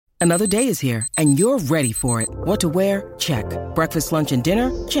Another day is here, and you're ready for it. What to wear? Check. Breakfast, lunch, and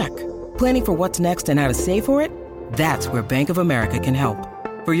dinner? Check. Planning for what's next and how to save for it? That's where Bank of America can help.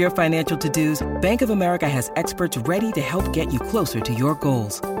 For your financial to-dos, Bank of America has experts ready to help get you closer to your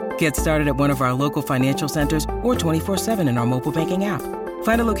goals. Get started at one of our local financial centers or 24/7 in our mobile banking app.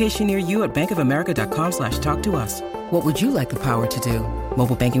 Find a location near you at bankofamerica.com/talktous. What would you like the power to do?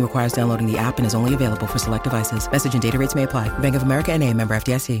 Mobile banking requires downloading the app and is only available for select devices. Message and data rates may apply. Bank of America N.A., member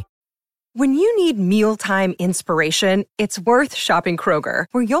FDIC. When you need mealtime inspiration, it's worth shopping Kroger,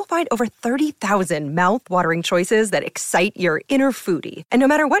 where you'll find over 30,000 mouth-watering choices that excite your inner foodie. And no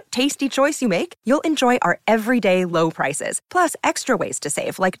matter what tasty choice you make, you'll enjoy our everyday low prices, plus extra ways to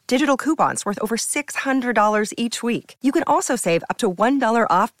save, like digital coupons worth over $600 each week. You can also save up to $1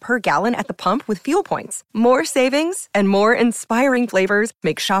 off per gallon at the pump with fuel points. More savings and more inspiring flavors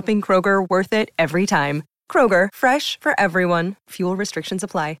make shopping Kroger worth it every time. Kroger, fresh for everyone. Fuel restrictions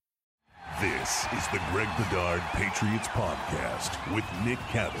apply. This is the Greg Bedard Patriots Podcast with Nick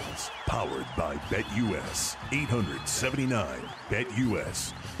Cattles, powered by BetUS.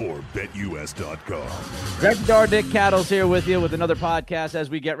 800-79-BET-US or BetUS.com. Greg Bedard, Nick Cattles here with you with another podcast as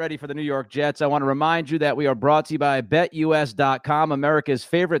we get ready for the New York Jets. I want to remind you that we are brought to you by BetUS.com, America's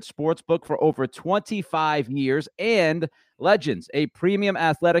favorite sports book for over 25 years, and Legends, a premium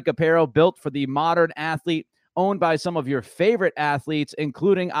athletic apparel built for the modern athlete, owned by some of your favorite athletes,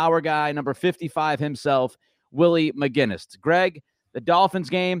 including our guy, number 55 himself, Willie McGinnis. Greg, the Dolphins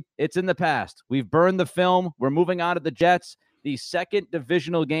game, it's in the past. We've burned the film. We're moving on to the Jets, the second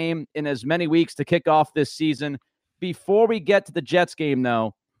divisional game in as many weeks to kick off this season. Before we get to the Jets game,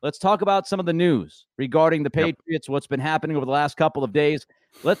 though, let's talk about some of the news regarding the Patriots, what's been happening over the last couple of days.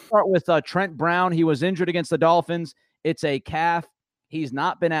 Let's start with Trent Brown. He was injured against the Dolphins. It's a calf. He's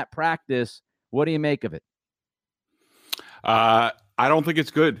not been at practice. What do you make of it? I don't think it's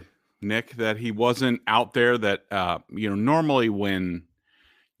good, Nick, that he wasn't out there. That normally when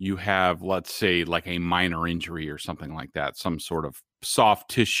you have, let's say, like a minor injury or something like that, some sort of soft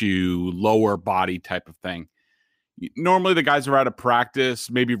tissue, lower body type of thing, normally the guys are out of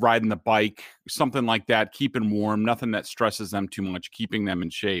practice, maybe riding the bike, something like that, keeping warm, nothing that stresses them too much, keeping them in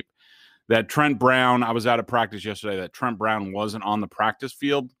shape. That Trent Brown, I was out of practice yesterday, that Trent Brown wasn't on the practice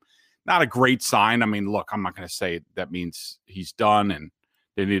field. Not a great sign. I mean, look, I'm not going to say that means he's done and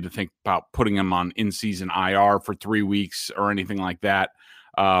they need to think about putting him on in-season IR for 3 weeks or anything like that.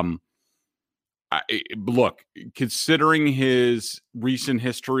 Look, considering his recent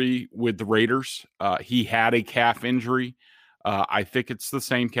history with the Raiders, he had a calf injury. I think it's the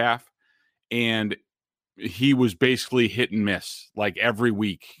same calf. And he was basically hit and miss like every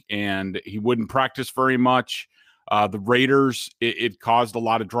week. And he wouldn't practice very much. The Raiders, it caused a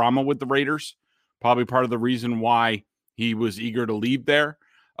lot of drama with the Raiders. Probably part of the reason why he was eager to leave there.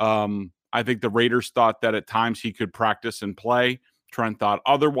 I think the Raiders thought that at times he could practice and play. Trent thought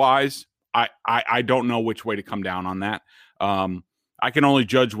otherwise. I don't know which way to come down on that. I can only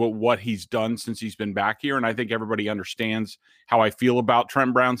judge what he's done since he's been back here, and I think everybody understands how I feel about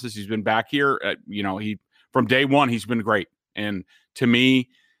Trent Brown since he's been back here. He from day one he's been great, and to me,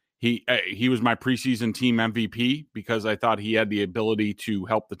 he was my preseason team MVP because I thought he had the ability to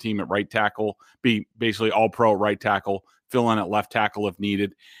help the team at right tackle, be basically all-pro at right tackle, fill in at left tackle if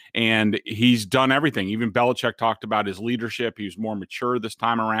needed. And he's done everything. Even Belichick talked about his leadership. He was more mature this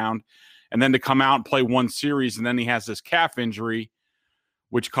time around. And then to come out and play one series, and then he has this calf injury,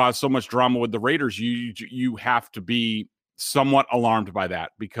 which caused so much drama with the Raiders, you have to be somewhat alarmed by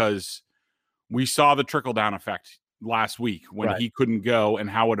that because we saw the trickle-down effect last week when he couldn't go and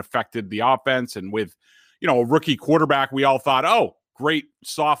how it affected the offense. And with, a rookie quarterback, we all thought, oh, great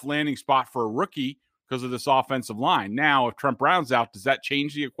soft landing spot for a rookie because of this offensive line. Now, if Trent Brown's out, does that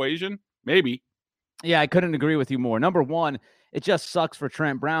change the equation? Maybe. Yeah, I couldn't agree with you more. Number one, it just sucks for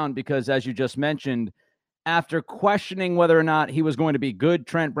Trent Brown because, as you just mentioned, after questioning whether or not he was going to be good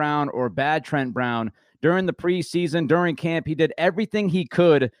Trent Brown or bad Trent Brown during the preseason, during camp, he did everything he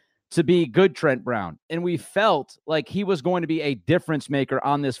could to be good Trent Brown. And we felt like he was going to be a difference maker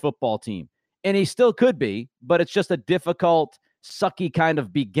on this football team. And he still could be, but it's just a difficult, sucky kind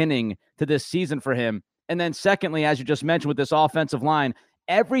of beginning to this season for him. And then secondly, as you just mentioned with this offensive line,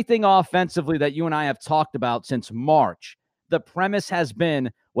 everything offensively that you and I have talked about since March, the premise has been,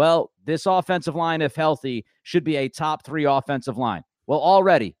 well, this offensive line, if healthy, should be a top 3 offensive line. Well,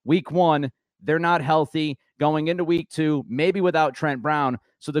 already, week 1, they're not healthy. Going into week 2, maybe without Trent Brown.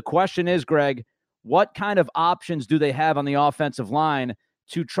 So the question is, Greg, what kind of options do they have on the offensive line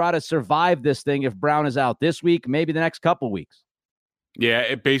to try to survive this thing if Brown is out this week, maybe the next couple weeks? Yeah,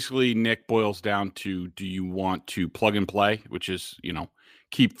 it basically, Nick, boils down to, do you want to plug and play, which is,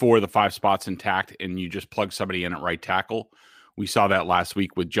 keep 4 of the 5 spots intact and you just plug somebody in at right tackle. We saw that last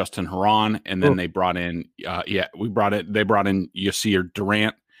week with Justin Herron, and then they brought in they brought in Yasir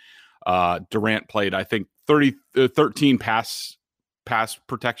Durant. Durant played, I think, 13 pass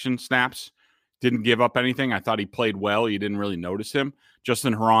protection snaps. Didn't give up anything. I thought he played well. You didn't really notice him.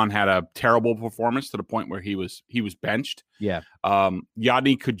 Justin Herron had a terrible performance to the point where he was benched. Yeah.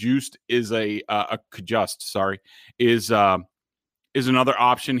 Yadni Kajust is another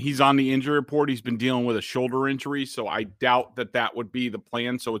option. He's on the injury report. He's been dealing with a shoulder injury, so I doubt that would be the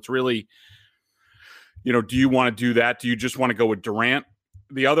plan. So it's really, do you want to do that? Do you just want to go with Durant?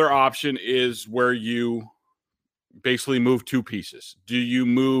 The other option is where you basically move 2 pieces. Do you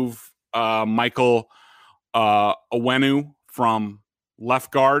move Michael Onwenu from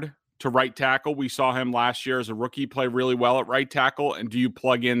left guard to right tackle? We saw him last year as a rookie play really well at right tackle. And do you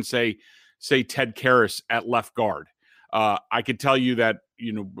plug in, say Ted Karras at left guard? I could tell you that,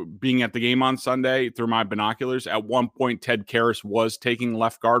 being at the game on Sunday through my binoculars, at one point, Ted Karras was taking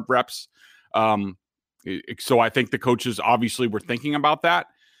left guard reps. So I think the coaches obviously were thinking about that.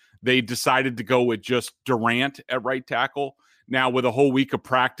 They decided to go with just Durant at right tackle. Now, with a whole week of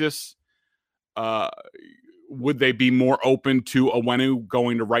practice, would they be more open to Onwenu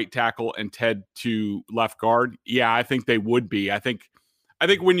going to right tackle and Ted to left guard? Yeah, I think they would be. I think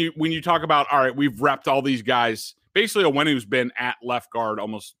when you talk about, all right, we've repped all these guys. Basically, Onwenu's been at left guard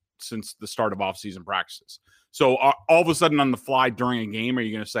almost since the start of offseason practices. So all of a sudden on the fly during a game, are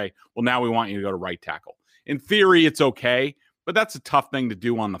you going to say, well, now we want you to go to right tackle? In theory, it's okay, but that's a tough thing to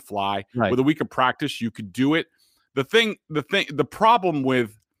do on the fly. Right. With a week of practice, you could do it. The problem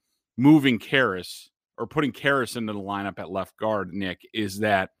with moving Karras or putting Karras into the lineup at left guard, Nick, is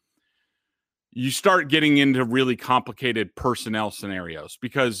that you start getting into really complicated personnel scenarios.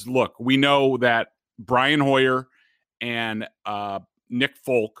 Because, look, we know that Brian Hoyer and Nick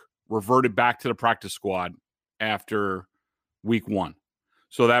Folk reverted back to the practice squad after week 1.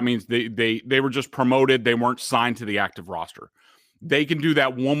 So that means they were just promoted. They weren't signed to the active roster. They can do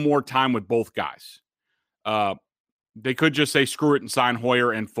that one more time with both guys. They could just say, screw it, and sign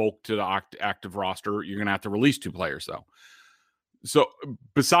Hoyer and Folk to the active roster. You're going to have to release 2 players, though. So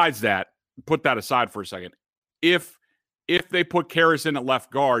besides that, put that aside for a second. If they put Karras in at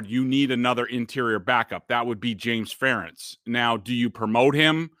left guard, you need another interior backup. That would be James Ferentz. Now, do you promote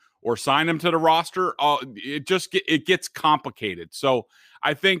him or sign him to the roster? It gets complicated. So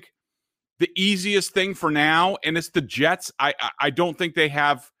I think the easiest thing for now, and it's the Jets. I don't think they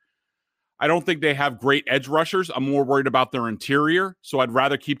have great edge rushers. I'm more worried about their interior. So I'd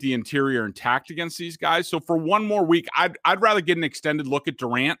rather keep the interior intact against these guys. So for one more week, I'd rather get an extended look at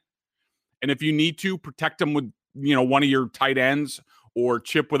Durant. And if you need to, protect him with one of your tight ends or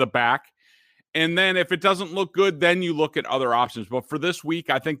chip with a back. And then if it doesn't look good, then you look at other options. But for this week,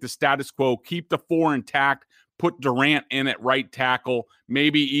 I think the status quo, keep the 4 intact, put Durant in at right tackle,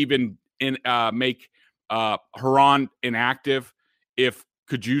 maybe even make Herron inactive. If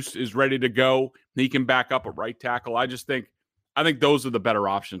Kajus is ready to go, he can back up at right tackle. I think those are the better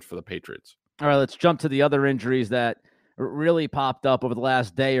options for the Patriots. All right, let's jump to the other injuries that really popped up over the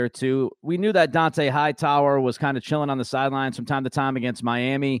last day or two. We knew that Dont'a Hightower was kind of chilling on the sidelines from time to time against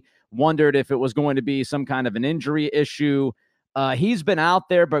Miami. Wondered if it was going to be some kind of an injury issue. He's been out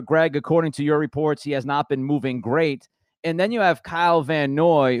there, but Greg, according to your reports, he has not been moving great. And then you have Kyle Van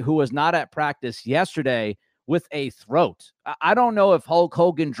Noy, who was not at practice yesterday with a throat. I don't know if Hulk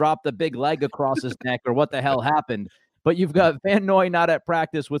Hogan dropped a big leg across his neck or what the hell happened, but you've got Van Noy not at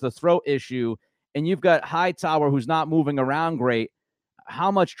practice with a throat issue, and you've got Hightower who's not moving around great.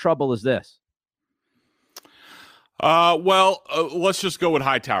 How much trouble is this? Let's just go with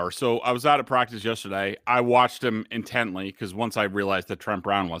Hightower. So I was out at practice yesterday. I watched him intently because once I realized that Trent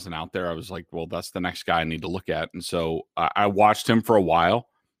Brown wasn't out there, I was like, well, that's the next guy I need to look at. And so I watched him for a while.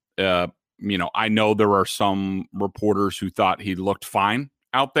 I know there are some reporters who thought he looked fine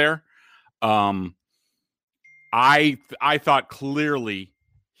out there. I thought clearly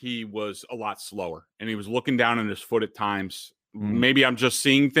he was a lot slower and he was looking down at his foot at times. Maybe I'm just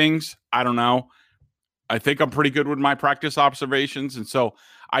seeing things. I don't know. I think I'm pretty good with my practice observations. And so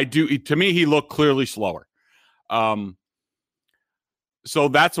to me, he looked clearly slower. So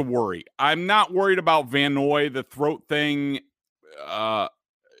that's a worry. I'm not worried about Van Noy, the throat thing. I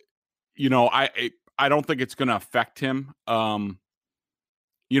don't think it's going to affect him. But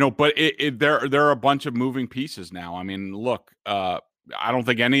there are a bunch of moving pieces now. I mean, look, I don't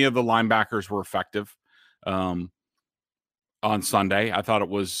think any of the linebackers were effective on Sunday. I thought it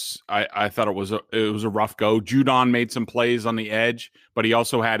was a rough go. Judon made some plays on the edge, but he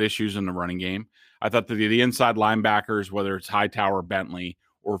also had issues in the running game. I thought that the inside linebackers, whether it's Hightower, Bentley,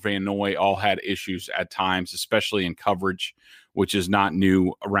 or Van Noy, all had issues at times, especially in coverage, which is not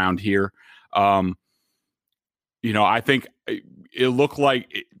new around here. I think it looked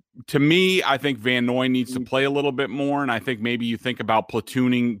like, to me, I think Van Noy needs to play a little bit more, and I think maybe you think about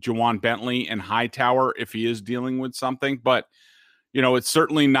platooning Juwan Bentley and Hightower if he is dealing with something. But, it's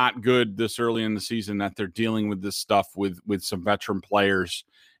certainly not good this early in the season that they're dealing with this stuff with some veteran players.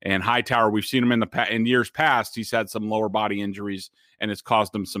 And Hightower, we've seen him in years past. He's had some lower body injuries, and it's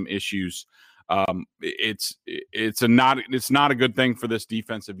caused him some issues. It's not a good thing for this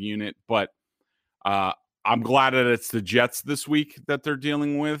defensive unit, but I'm glad that it's the Jets this week that they're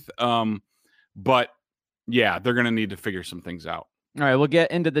dealing with. But yeah, they're going to need to figure some things out. All right, we'll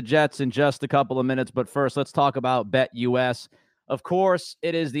get into the Jets in just a couple of minutes, but first let's talk about BetUS. Of course,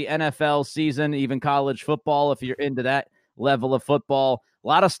 it is the NFL season, even college football, if you're into that level of football. A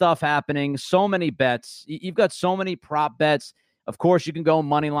lot of stuff happening, so many bets. You've got so many prop bets. Of course, you can go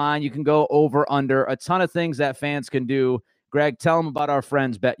money line, you can go over, under, a ton of things that fans can do. Greg, tell them about our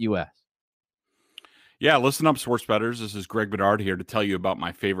friends BetUS. Yeah, listen up, sports bettors. This is Greg Bedard here to tell you about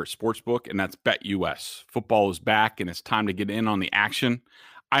my favorite sports book, and that's BetUS. Football is back, and it's time to get in on the action.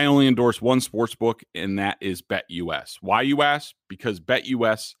 I only endorse one sports book, and that is BetUS. Why, you ask? Because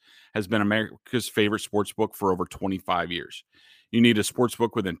BetUS has been America's favorite sports book for over 25 years. You need a sports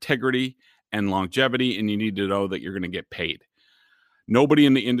book with integrity and longevity, and you need to know that you're going to get paid. Nobody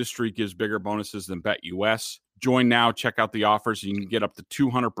in the industry gives bigger bonuses than BetUS. Join now, check out the offers. You can get up to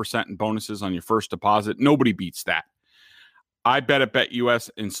 200% in bonuses on your first deposit. Nobody beats that. I bet at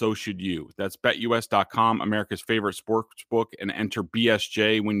BetUS, and so should you. That's BetUS.com, America's favorite sports book, and enter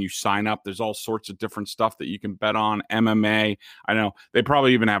BSJ when you sign up. There's all sorts of different stuff that you can bet on. MMA. I know they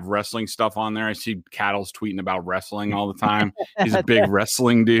probably even have wrestling stuff on there. I see Cattles tweeting about wrestling all the time. He's a big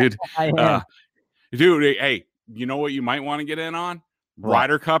wrestling dude. Dude, hey, you know what you might want to get in on? What?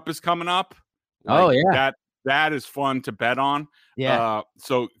 Ryder Cup is coming up. That is fun to bet on. Yeah.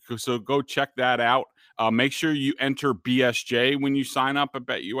 So go check that out. Make sure you enter BSJ when you sign up at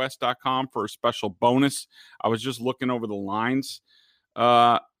BetUS.com for a special bonus. I was just looking over the lines,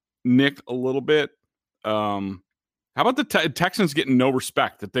 Nick, a little bit. How about the Texans getting no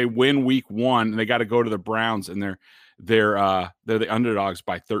respect that they win week 1 and they got to go to the Browns and they're the underdogs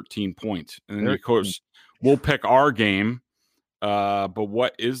by 13 points. And then of course we'll pick our game. But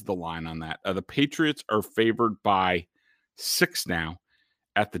what is the line on that? The Patriots are favored by 6 now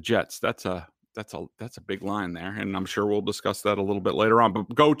at the Jets. That's a big line there, and I'm sure we'll discuss that a little bit later on.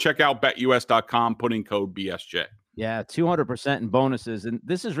 But go check out BetUS.com, put in code BSJ. Yeah, 200% in bonuses, and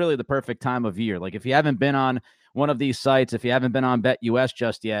this is really the perfect time of year. Like if you haven't been on one of these sites, if you haven't been on BetUS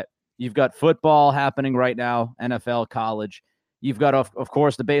just yet, you've got football happening right now, NFL, college. You've got, of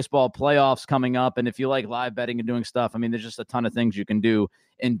course, the baseball playoffs coming up, and if you like live betting and doing stuff, I mean, there's just a ton of things you can do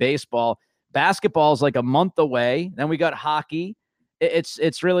in baseball. Basketball is like a month away. Then we got hockey.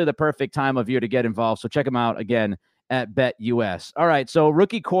 It's really the perfect time of year to get involved. So check them out again at BetUS. All right, so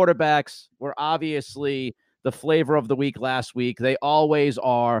rookie quarterbacks were obviously the flavor of the week last week. They always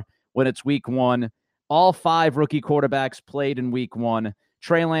are when it's week 1. All 5 rookie quarterbacks played in week 1.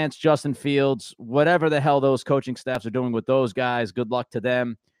 Trey Lance, Justin Fields, whatever the hell those coaching staffs are doing with those guys, good luck to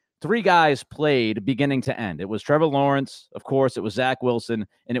them. 3 guys played beginning to end. It was Trevor Lawrence, of course, it was Zach Wilson,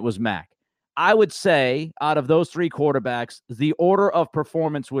 and it was Mac. I would say out of those 3 quarterbacks, the order of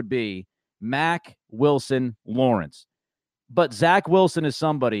performance would be Mac, Wilson, Lawrence. But Zach Wilson is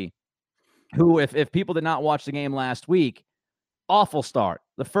somebody who, if people did not watch the game last week, awful start.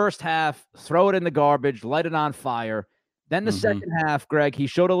 The first half, throw it in the garbage, light it on fire. Then the second half, Greg, he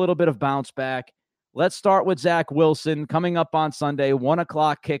showed a little bit of bounce back. Let's start with Zach Wilson coming up on Sunday,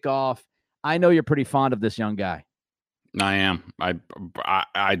 1:00 kickoff. I know you're pretty fond of this young guy. I am.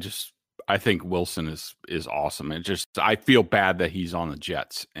 I think Wilson is awesome. I feel bad that he's on the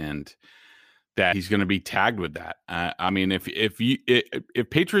Jets and that he's going to be tagged with that. I mean, if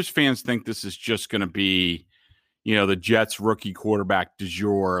Patriots fans think this is just going to be, the Jets rookie quarterback du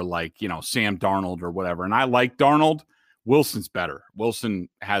jour, like, Sam Darnold or whatever, and I like Darnold, Wilson's better. Wilson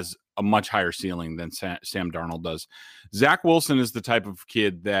has a much higher ceiling than Sam Darnold does. Zach Wilson is the type of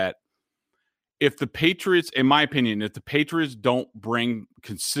kid that if the Patriots, in my opinion, if the Patriots don't bring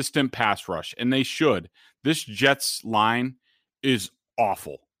consistent pass rush, and they should, this Jets line is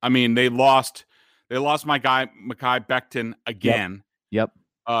awful. I mean, they lost my guy, Mekhi Becton, again. Yep.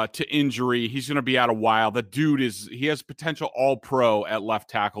 To injury. He's going to be out a while. The dude he has potential all-pro at left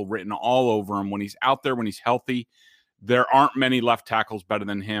tackle written all over him. When he's out there, when he's healthy, there aren't many left tackles better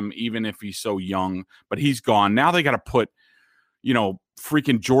than him, even if he's so young, but he's gone. Now they got to put,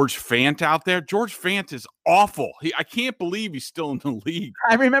 freaking George Fant out there. George Fant is awful. I can't believe he's still in the league.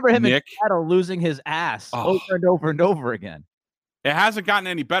 I remember him Nick. in Seattle losing his ass over and over and over again. It hasn't gotten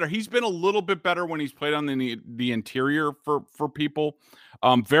any better. He's been a little bit better when he's played on the interior for people.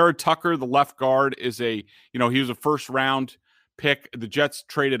 Vera Tucker, the left guard, is he was a first round pick. The Jets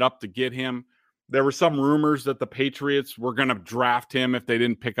traded up to get him. There were some rumors that the Patriots were going to draft him if they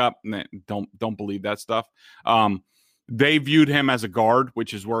didn't pick up. Don't believe that stuff. They viewed him as a guard,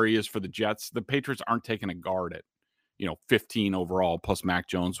 which is where he is for the Jets. The Patriots aren't taking a guard at 15 overall. Plus Mac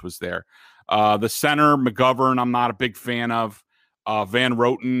Jones was there. The center McGovern, I'm not a big fan of. Van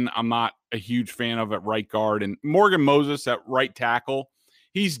Roten, I'm not a huge fan of at right guard, and Morgan Moses at right tackle.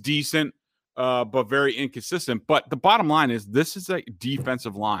 He's decent, but very inconsistent. But the bottom line is this is a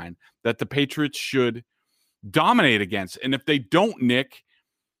defensive line that the Patriots should dominate against. And if they don't, Nick,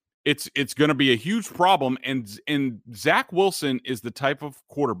 it's going to be a huge problem. And Zach Wilson is the type of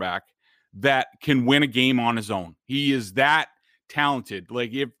quarterback that can win a game on his own. He is that talented.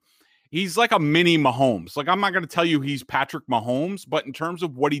 Like if he's like a mini Mahomes. Like I'm not going to tell you he's Patrick Mahomes, but in terms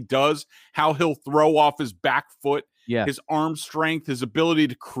of what he does, how he'll throw off his back foot, his arm strength, his ability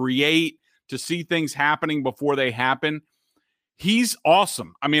to create, to see things happening before they happen. He's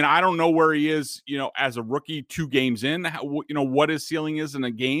awesome. I mean, I don't know where he is, as a rookie 2 games in, what his ceiling is in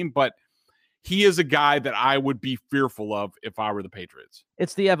a game, but he is a guy that I would be fearful of if I were the Patriots.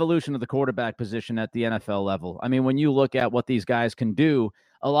 It's the evolution of the quarterback position at the NFL level. I mean, when you look at what these guys can do,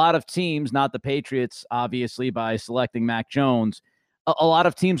 a lot of teams, not the Patriots, obviously, by selecting Mac Jones, a lot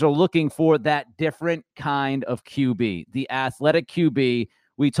of teams are looking for that different kind of QB, the athletic QB.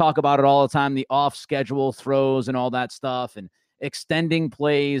 We talk about it all the time, the off-schedule throws and all that stuff, and extending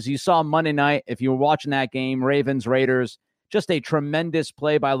plays. You saw Monday night, if you were watching that game, Ravens-Raiders, just a tremendous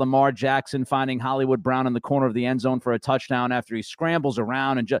play by Lamar Jackson finding Hollywood Brown in the corner of the end zone for a touchdown after he scrambles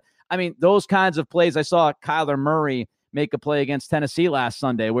around. And those kinds of plays. I saw Kyler Murray make a play against Tennessee last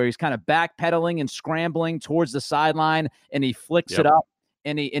Sunday where he's kind of backpedaling and scrambling towards the sideline, and he flicks it up,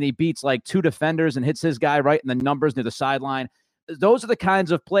 and he beats like 2 defenders and hits his guy right in the numbers near the sideline. Those are the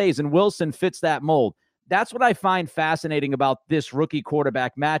kinds of plays, and Wilson fits that mold. That's what I find fascinating about this rookie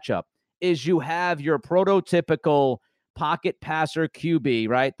quarterback matchup is you have your prototypical pocket passer QB,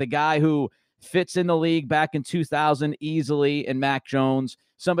 right? The guy who fits in the league back in 2000 easily in Mac Jones,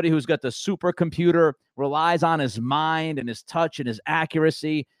 somebody who's got the supercomputer, relies on his mind and his touch and his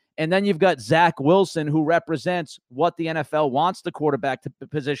accuracy. And then you've got Zach Wilson, who represents what the NFL wants the quarterback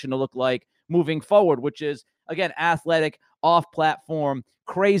position to look like moving forward, which is, again, athletic, off-platform,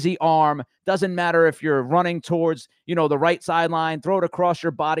 crazy arm. Doesn't matter if you're running towards, the right sideline, throw it across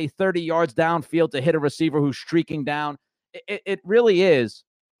your body 30 yards downfield to hit a receiver who's streaking down. It really is.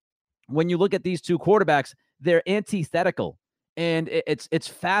 When you look at these two quarterbacks, they're antithetical. And it's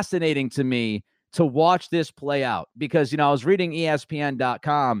fascinating to me to watch this play out because, I was reading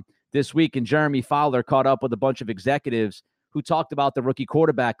ESPN.com this week, and Jeremy Fowler caught up with a bunch of executives who talked about the rookie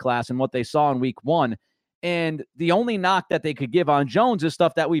quarterback class and what they saw in week 1. And the only knock that they could give on Jones is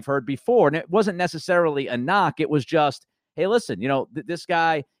stuff that we've heard before. And it wasn't necessarily a knock. It was just, hey, listen, this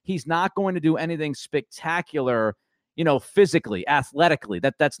guy, he's not going to do anything spectacular, physically, athletically.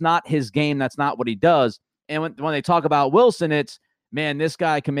 That's not his game. That's not what he does. And when they talk about Wilson, it's, man, this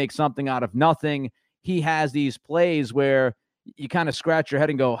guy can make something out of nothing. He has these plays where you kind of scratch your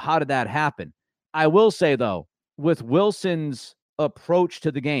head and go, how did that happen? I will say, though, with Wilson's approach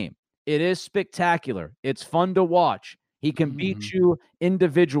to the game, it is spectacular. It's fun to watch. He can beat you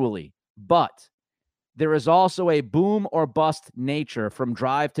individually, but there is also a boom or bust nature from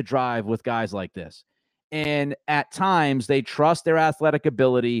drive to drive with guys like this. And at times they trust their athletic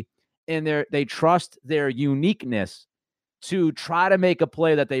ability and they trust their uniqueness to try to make a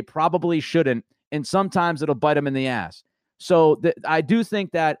play that they probably shouldn't. And sometimes it'll bite them in the ass. So I do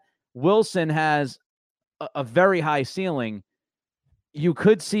think that Wilson has a very high ceiling. You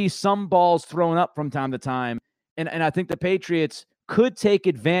could see some balls thrown up from time to time. And I think the Patriots could take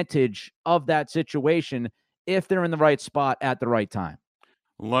advantage of that situation if they're in the right spot at the right time.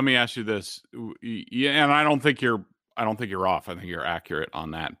 Let me ask you this. Yeah, and I don't think you're off. I think you're accurate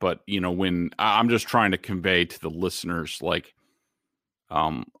on that. But, when I'm just trying to convey to the listeners, like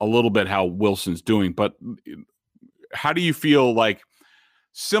a little bit how Wilson's doing. But how do you feel like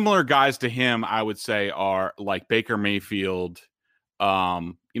similar guys to him, I would say, are like Baker Mayfield,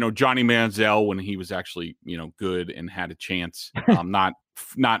 Johnny Manziel when he was actually, good and had a chance, not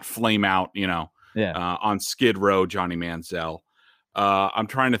flame out, on Skid Row, Johnny Manziel. I'm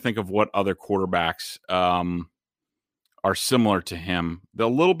trying to think of what other quarterbacks are similar to him. They're a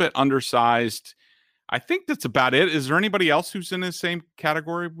little bit undersized. I think that's about it. Is there anybody else who's in the same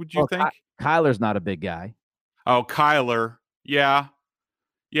category, would you think? Kyler's not a big guy. Oh, Kyler. Yeah.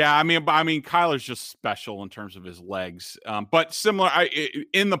 Yeah, I mean, Kyler's just special in terms of his legs, but similar.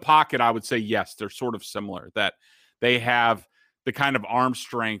 In the pocket, I would say yes, they're sort of similar. That they have the kind of arm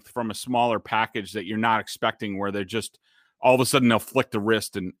strength from a smaller package that you're not expecting, where they're just all of a sudden they'll flick the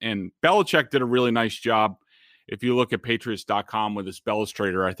wrist. And Belichick did a really nice job. If you look at Patriots.com with his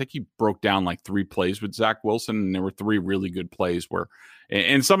Bellustrator, I think he broke down like 3 plays with Zach Wilson, and there were 3 really good plays where,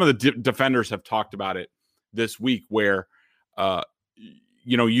 and some of the defenders have talked about it this week, where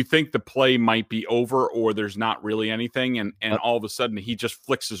you think the play might be over or there's not really anything. And all of a sudden he just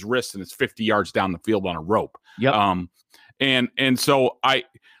flicks his wrist and it's 50 yards down the field on a rope. Yep. And so I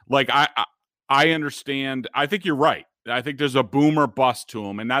understand. I think you're right. I think there's a boom or bust to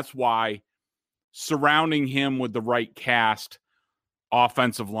him. And that's why surrounding him with the right cast,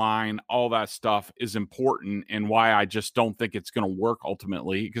 offensive line, all that stuff is important, and why I just don't think it's going to work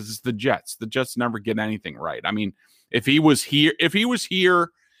ultimately, because it's the Jets. The Jets never get anything right. I mean, if he was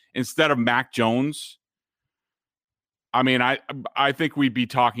here instead of Mac Jones, I mean, I think we'd be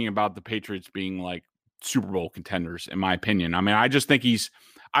talking about the Patriots being like Super Bowl contenders, in my opinion. I mean, I just think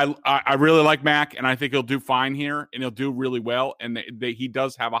I really like Mac, and I think he'll do fine here, and he'll do really well, and he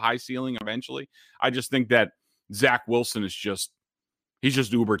does have a high ceiling eventually. I just think that Zach Wilson is he's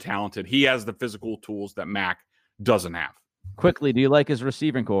just uber talented. He has the physical tools that Mac doesn't have. Quickly, do you like his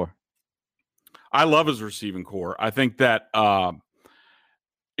receiving core? I love his receiving core. I think that,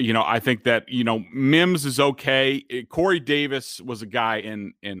 Mims is okay. Corey Davis was a guy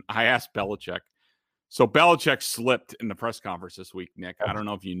and I asked Belichick. So Belichick slipped in the press conference this week, Nick. I don't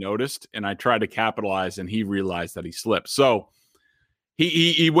know if you noticed, and I tried to capitalize, and he realized that he slipped. So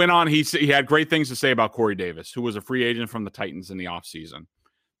he went on. He had great things to say about Corey Davis, who was a free agent from the Titans in the offseason.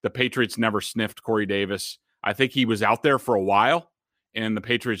 The Patriots never sniffed Corey Davis. I think he was out there for a while, and the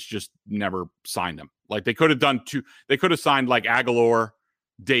Patriots just never signed him. Like they could have done 2. They could have signed like Aguilar,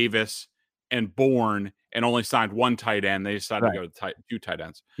 Davis, and Bourne, and only signed 1 tight end. They decided to go to 2 tight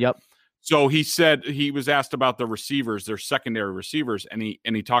ends. Yep. So he said, he was asked about the receivers, their secondary receivers, and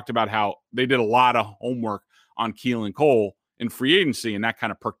he talked about how they did a lot of homework on Keelan Cole in free agency, and that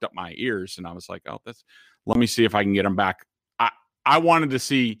kind of perked up my ears. And I was like, let me see if I can get him back. I wanted to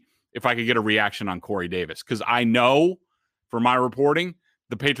see if I could get a reaction on Corey Davis, because I know from my reporting,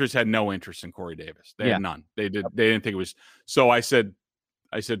 the Patriots had no interest in Corey Davis. They had none. They didn't think it was. So I said,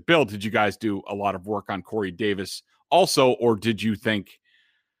 Bill, did you guys do a lot of work on Corey Davis also, or did you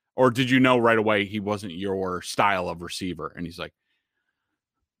know right away he wasn't your style of receiver? And he's like,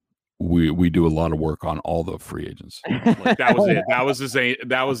 we do a lot of work on all the free agents. Like, that was it.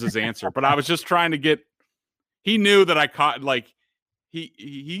 That was his answer. But I was just trying to get. He knew that I caught, like,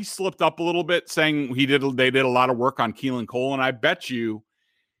 he slipped up a little bit, saying they did a lot of work on Keelan Cole, and I bet you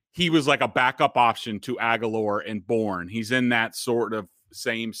he was like a backup option to Aguilar and Bourne. He's in that sort of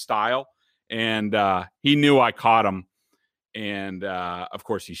same style, and he knew I caught him. And of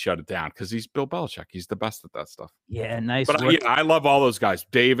course, he shut it down because he's Bill Belichick. He's the best at that stuff. Yeah, nice. But I love all those guys.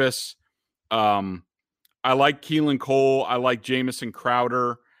 Davis. I like Keelan Cole. I like Jamison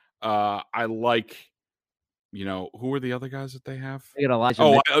Crowder. I like, who are the other guys that they have? They got Elijah.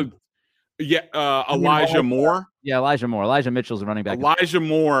 Elijah Moore. Yeah, Elijah Moore. Elijah Mitchell's a running back. Elijah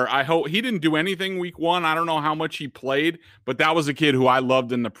Moore. I hope he didn't do anything week 1. I don't know how much he played, but that was a kid who I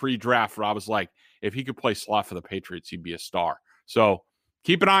loved in the pre-draft, where I was like, if he could play slot for the Patriots, he'd be a star. So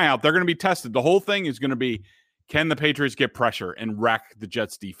keep an eye out. They're going to be tested. The whole thing is going to be, can the Patriots get pressure and wreck the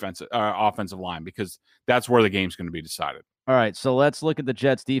Jets' offensive line? Because that's where the game's going to be decided. All right, so let's look at the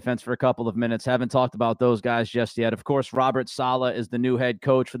Jets' defense for a couple of minutes. Haven't talked about those guys just yet. Of course, Robert Saleh is the new head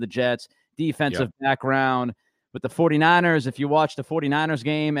coach for the Jets. Defensive background with the 49ers. If you watch the 49ers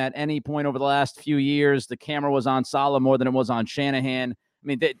game at any point over the last few years, the camera was on Saleh more than it was on Shanahan. I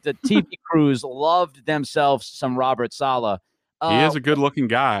mean, the TV crews loved themselves some Robert Saleh. He is a good-looking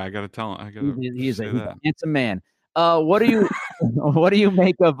guy. I got to tell him. He's a handsome man. What do you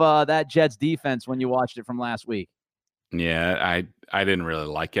make of that Jets defense when you watched it from last week? Yeah, I didn't really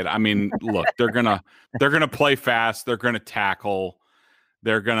like it. I mean, look, they're gonna play fast. They're gonna tackle.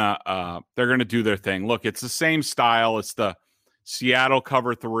 They're gonna do their thing. Look, it's the same style. It's the Seattle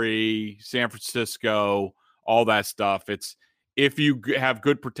cover 3, San Francisco, all that stuff. It's, if you have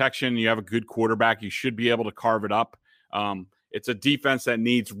good protection, you have a good quarterback, you should be able to carve it up. It's a defense that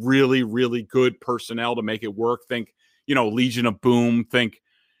needs really, really good personnel to make it work. Think, Legion of Boom. Think,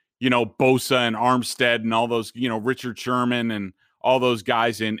 Bosa and Armstead and all those, Richard Sherman and all those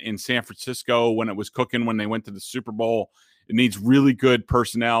guys in San Francisco when it was cooking, when they went to the Super Bowl. It needs really good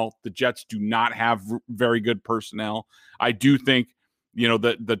personnel. The Jets do not have very good personnel. I do think,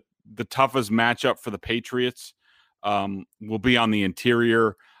 the toughest matchup for the Patriots will be on the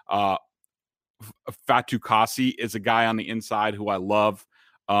interior. Fatou Kassi is a guy on the inside who I love.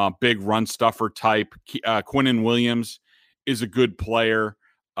 Big run stuffer type. Quinnen Williams is a good player.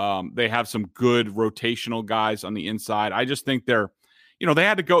 They have some good rotational guys on the inside. I just think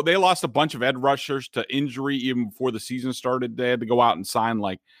they lost a bunch of edge rushers to injury even before the season started. They had to go out and sign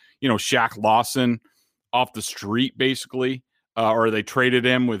Shaq Lawson off the street, basically. Or they traded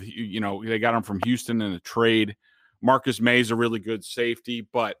him with, they got him from Houston in a trade. Marcus May is a really good safety,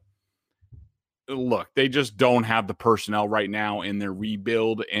 but look, they just don't have the personnel right now in their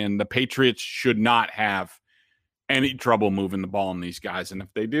rebuild, and the Patriots should not have any trouble moving the ball on these guys. And if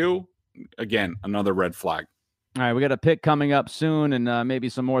they do, again, another red flag. All right, we got a pick coming up soon, and maybe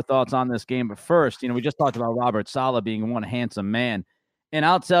some more thoughts on this game. But first, we just talked about Robert Saleh being one handsome man. And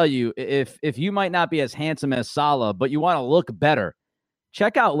I'll tell you, if you might not be as handsome as Saleh, but you want to look better,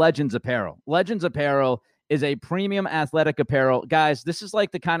 check out Legends Apparel. Legends Apparel is a premium athletic apparel. Guys, this is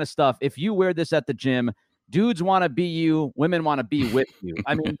like the kind of stuff, if you wear this at the gym, dudes want to be you, women want to be with you.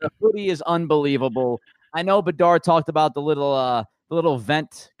 I mean, the hoodie is unbelievable. I know Bedard talked about the little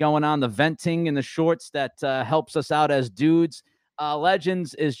vent going on, the venting in the shorts that helps us out as dudes.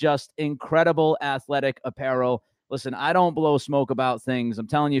 Legends is just incredible athletic apparel. Listen, I don't blow smoke about things. I'm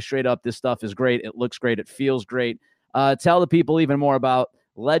telling you straight up, this stuff is great. It looks great. It feels great. Tell the people even more about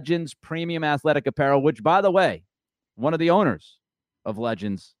Legends Premium Athletic Apparel, which, by the way, one of the owners of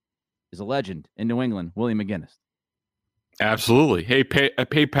Legends is a legend in New England, Willie McGinnis. Absolutely. Hey,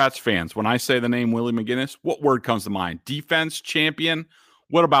 Pats fans, when I say the name Willie McGinnis, what word comes to mind? Defense, champion?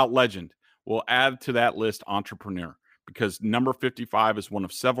 What about legend? We'll add to that list entrepreneur, because number 55 is one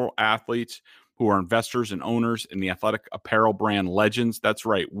of several athletes who are investors and owners in the athletic apparel brand Legends. That's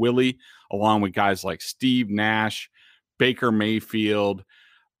right, Willie, along with guys like Steve Nash, Baker Mayfield,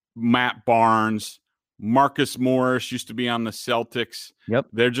 Matt Barnes, Marcus Morris used to be on the Celtics. Yep.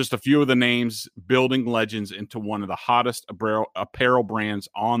 They're just a few of the names building Legends into one of the hottest apparel brands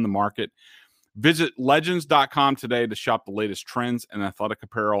on the market. Visit legends.com today to shop the latest trends in athletic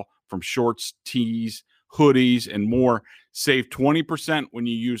apparel, from shorts, tees, hoodies, and more. Save 20% when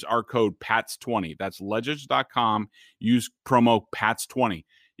you use our code PATS20. That's legends.com. Use promo PATS20.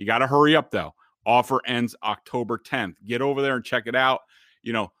 You got to hurry up, though. Offer ends October 10th. Get over there and check it out.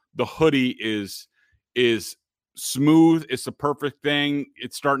 The hoodie is smooth. It's the perfect thing.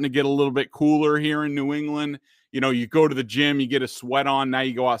 It's starting to get a little bit cooler here in New England. You go to the gym, you get a sweat on. Now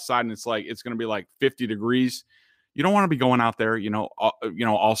you go outside and it's going to be like 50 degrees. You don't want to be going out there,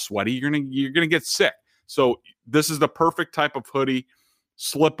 all sweaty. You're going to get sick. So this is the perfect type of hoodie.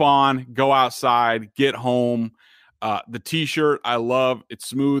 Slip on, go outside, get home. The t-shirt, I love. It's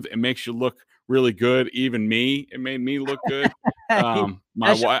smooth. It makes you look really good. Even me, it made me look good. My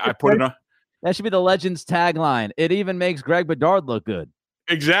wife, I put it on. That should be the Legends tagline. It even makes Greg Bedard look good.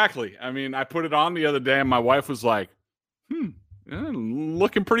 Exactly. I mean, I put it on the other day and my wife was like,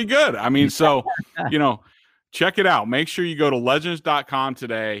 looking pretty good. I mean, so, check it out. Make sure you go to legends.com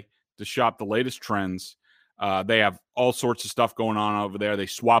today to shop the latest trends. They have all sorts of stuff going on over there. They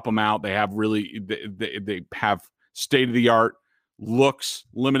swap them out. They have they have state-of-the-art looks,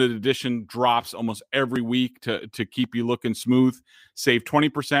 limited edition drops almost every week to keep you looking smooth. Save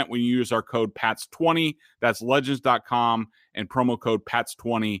 20% when you use our code PATS20. That's legends.com and promo code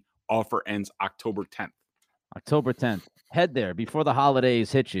PATS20. Offer ends October 10th. October 10th. Head there before the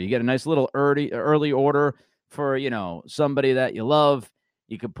holidays hit you. You get a nice little early order for, somebody that you love.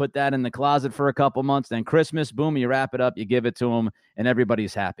 You could put that in the closet for a couple months. Then Christmas, boom, you wrap it up, you give it to them, and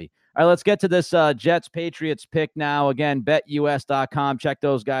everybody's happy. All right, let's get to this Jets-Patriots pick now. Again, betus.com. Check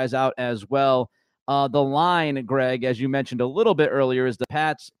those guys out as well. The line, Greg, as you mentioned a little bit earlier, is the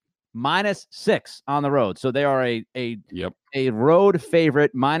Pats -6 on the road. So they are a road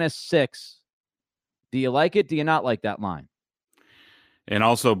favorite, -6. Do you like it? Do you not like that line? And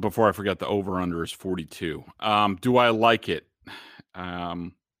also, before I forget, the over-under is 42. Do I like it?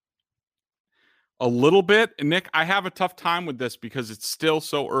 A little bit. And Nick, I have a tough time with this because it's still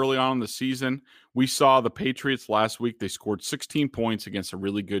so early on in the season. We saw the Patriots last week. They scored 16 points against a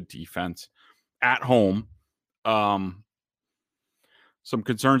really good defense at home. Some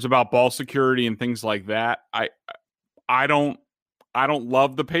concerns about ball security and things like that. I don't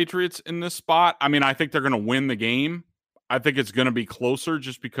love the Patriots in this spot. I mean, I think they're going to win the game. I think it's going to be closer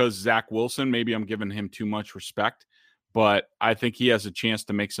just because Zach Wilson, maybe I'm giving him too much respect, but I think he has a chance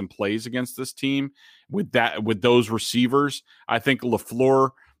to make some plays against this team with those receivers. I think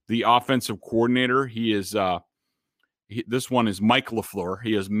LaFleur, the offensive coordinator, he is This one is Mike LaFleur.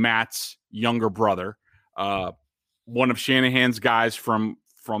 He is Matt's younger brother, one of Shanahan's guys from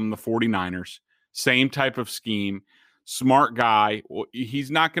the 49ers. Same type of scheme, smart guy.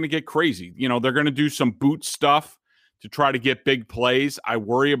 He's not going to get crazy. They're going to do some boot stuff to try to get big plays. I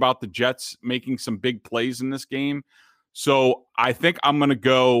worry about the Jets making some big plays in this game. So I think I'm going to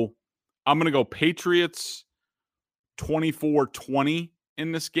go Patriots 24-20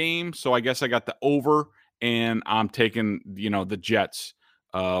 in this game. So I guess I got the over, and I'm taking, the Jets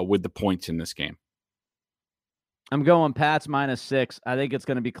with the points in this game. I'm going Pats -6. I think it's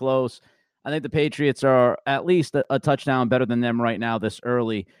going to be close. I think the Patriots are at least a touchdown better than them right now this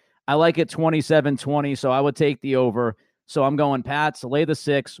early. I like it 27-20, so I would take the over. So I'm going Pats, lay the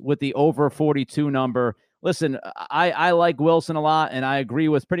 6 with the over 42 number. Listen, I like Wilson a lot, and I agree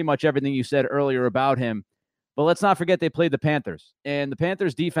with pretty much everything you said earlier about him. But let's not forget they played the Panthers. And the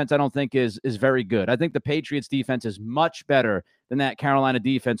Panthers defense, I don't think, is very good. I think the Patriots defense is much better than that Carolina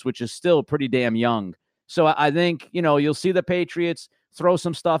defense, which is still pretty damn young. So I think, you'll see the Patriots throw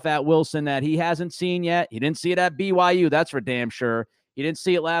some stuff at Wilson that he hasn't seen yet. He didn't see it at BYU, that's for damn sure. He didn't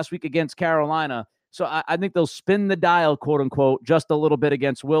see it last week against Carolina. So I think they'll spin the dial, quote unquote, just a little bit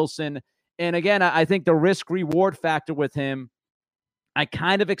against Wilson. And again, I think the risk-reward factor with him, I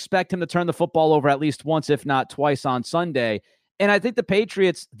kind of expect him to turn the football over at least once, if not twice on Sunday. And I think the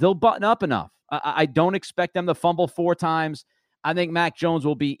Patriots, they'll button up enough. I don't expect them to fumble 4 times. I think Mac Jones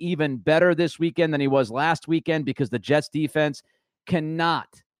will be even better this weekend than he was last weekend because the Jets defense cannot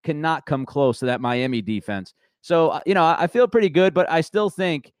come close to that Miami defense. So, I feel pretty good, but I still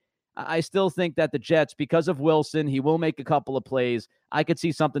think that the Jets, because of Wilson, he will make a couple of plays. I could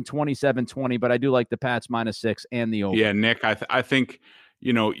see something 27-20, but I do like the Pats -6 and the over. Yeah, Nick, I think,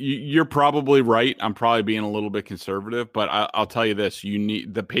 you're probably right. I'm probably being a little bit conservative, but I'll tell you this.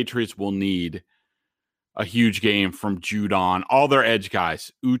 The Patriots will need a huge game from Judon, all their edge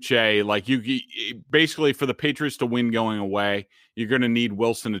guys, Uche, basically for the Patriots to win going away, you're going to need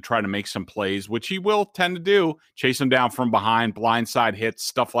Wilson to try to make some plays, which he will tend to do, chase him down from behind, blindside hits,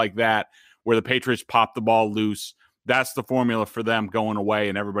 stuff like that, where the Patriots pop the ball loose. That's the formula for them going away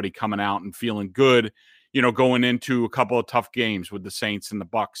and everybody coming out and feeling good, going into a couple of tough games with the Saints and the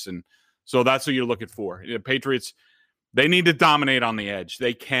Bucs. And so that's what you're looking for. The Patriots, they need to dominate on the edge.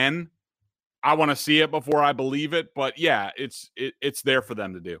 They can. I want to see it before I believe it, but yeah, it's there for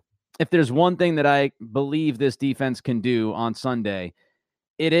them to do. If there's one thing that I believe this defense can do on Sunday,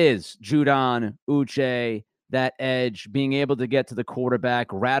 it is Judon, Uche, that edge, being able to get to the quarterback,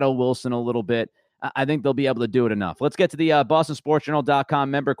 rattle Wilson a little bit. I think they'll be able to do it enough. Let's get to the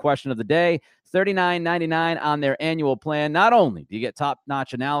BostonSportsJournal.com member question of the day. $39.99 on their annual plan. Not only do you get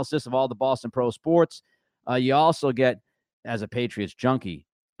top-notch analysis of all the Boston Pro sports, you also get, as a Patriots junkie,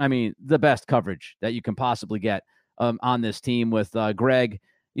 the best coverage that you can possibly get on this team with Greg.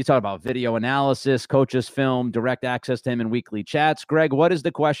 You talk about video analysis, coaches film, direct access to him in weekly chats. Greg, what is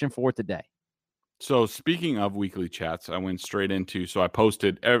the question for today? So speaking of weekly chats, I went straight into, so I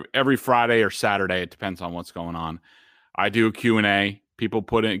posted every Friday or Saturday. It depends on what's going on. I do a Q&A. People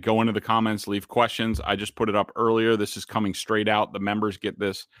go into the comments, leave questions. I just put it up earlier. This is coming straight out. The members get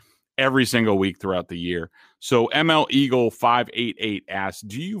this every single week throughout the year. So ML Eagle 588 asks,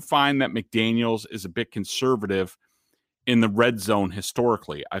 do you find that McDaniels is a bit conservative in the red zone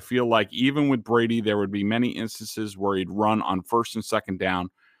historically? I feel like even with Brady, there would be many instances where he'd run on 1st and 2nd down.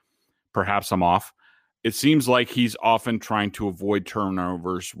 Perhaps I'm off. It seems like he's often trying to avoid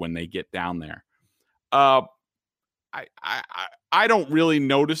turnovers when they get down there. I don't really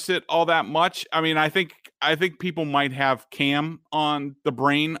notice it all that much. I think people might have Cam on the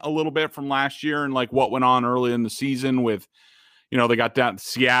brain a little bit from last year and like what went on early in the season with, they got down to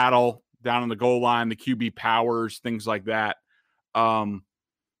Seattle, down on the goal line, the QB powers, things like that. I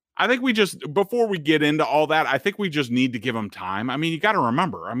think before we get into all that, I think we just need to give him time. You got to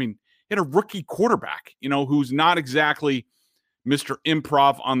remember, he had a rookie quarterback, who's not exactly Mr.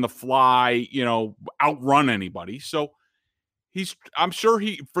 Improv on the fly, outrun anybody. So I'm sure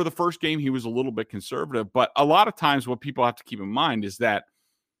for the first game, he was a little bit conservative, but a lot of times what people have to keep in mind is that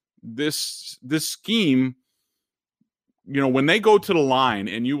this scheme, when they go to the line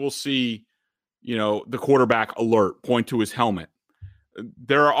and you will see, the quarterback alert, point to his helmet,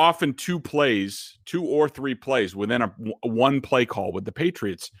 there are often 2 or 3 plays within a one play call with the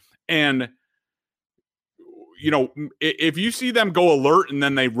Patriots. And, if you see them go alert and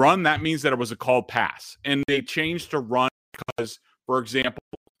then they run, that means that it was a called pass. And they changed to run because, for example,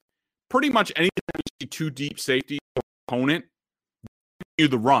 pretty much anytime you see 2 deep safety opponent, you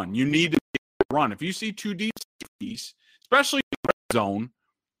the run. You need to run. If you see 2 deep safeties, especially in the red zone,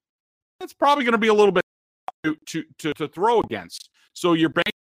 it's probably going to be a little bit to throw against. So you're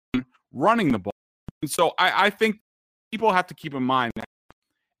banking running the ball. And so I think people have to keep in mind that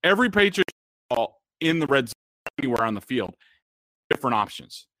every Patriots ball in the red zone, anywhere on the field, different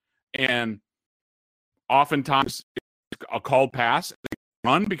options. And oftentimes it's a called pass, they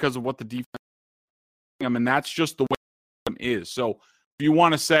run because of what the defense, I mean, that's just the way it is. So if you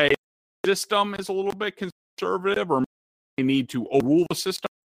want to say system is a little bit conservative or they need to overrule the system,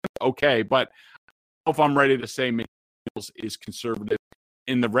 okay, but I don't know if I'm ready to say McDaniels is conservative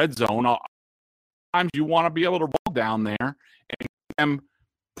in the red zone. Sometimes you want to be able to roll down there and them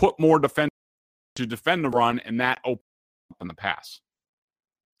put more defense to defend the run, and that opens up in the pass.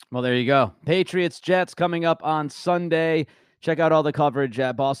 Well, there you go. Patriots Jets coming up on Sunday. Check out all the coverage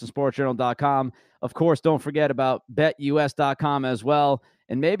at bostonsportsjournal.com. Of course, don't forget about betus.com as well.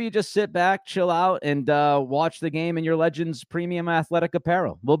 And maybe just sit back, chill out, and watch the game in your Legends Premium Athletic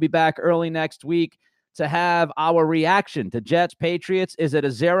Apparel. We'll be back early next week to have our reaction to Jets Patriots. Is it a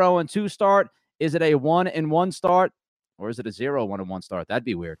 0-2 start? Is it a 1-1 start? Or is it a 0-1-1 start? That'd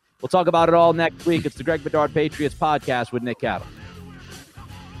be weird. We'll talk about it all next week. It's the Greg Bedard Patriots podcast with Nick Cattle.